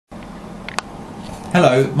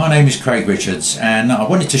Hello, my name is Craig Richards, and I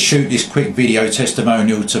wanted to shoot this quick video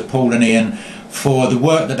testimonial to Paul and Ian for the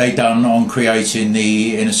work that they've done on creating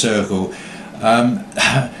the Inner Circle.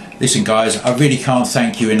 Listen guys, I really can't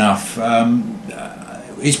thank you enough.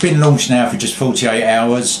 It's been launched now for just 48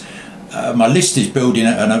 hours. My list is building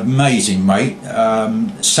at an amazing rate.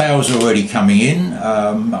 Sales are already coming in.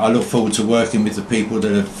 I look forward to working with the people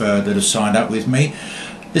that have signed up with me.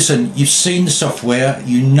 Listen, you've seen the software,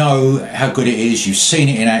 you know how good it is, you've seen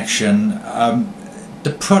it in action.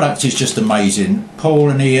 The product is just amazing. Paul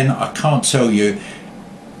and Ian, I can't tell you,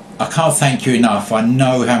 I can't thank you enough. I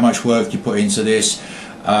know how much work you put into this.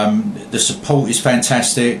 The support is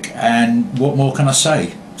fantastic, and what more can I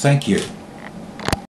say? Thank you.